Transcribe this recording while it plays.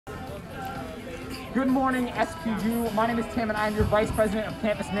Good morning, SPU. My name is Tim and I'm your Vice President of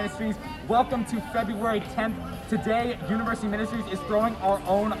Campus Ministries. Welcome to February 10th. Today, University Ministries is throwing our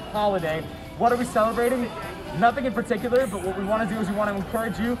own holiday. What are we celebrating? Nothing in particular, but what we want to do is we want to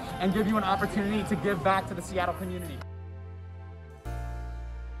encourage you and give you an opportunity to give back to the Seattle community.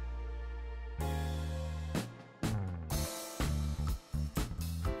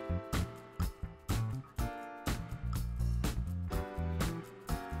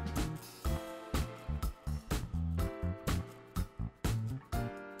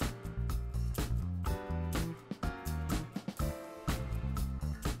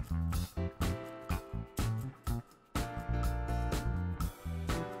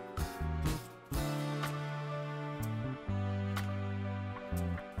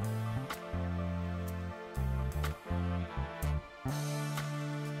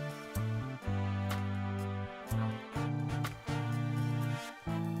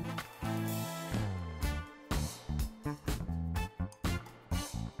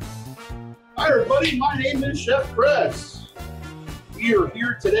 Hi everybody, my name is Chef Chris. We are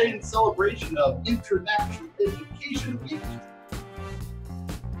here today in celebration of International Education Week.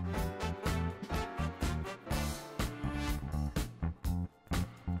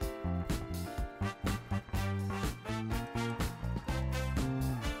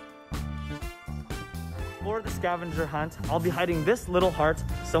 For the scavenger hunt, I'll be hiding this little heart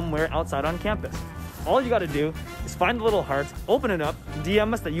somewhere outside on campus. All you gotta do is find the little heart, open it up,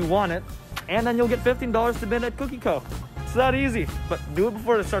 DM us that you want it, and then you'll get $15 to bid at Cookie Co. It's that easy, but do it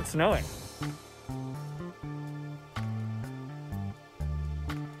before it starts snowing.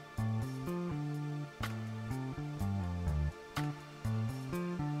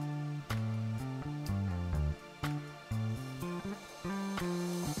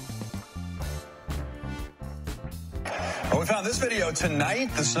 Well, we found this video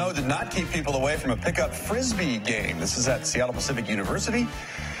tonight. The snow did not keep people away from a pickup frisbee game. This is at Seattle Pacific University.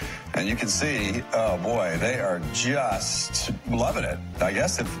 And you can see, oh boy, they are just loving it. I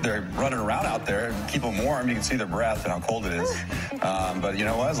guess if they're running around out there, keep them warm, you can see their breath and how cold it is. But you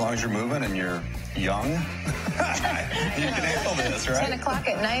know what? As long as you're moving and you're young, you can handle this, right? 10 o'clock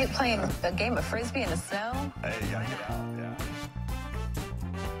at night playing a game of frisbee in the snow. Hey, you gotta get out.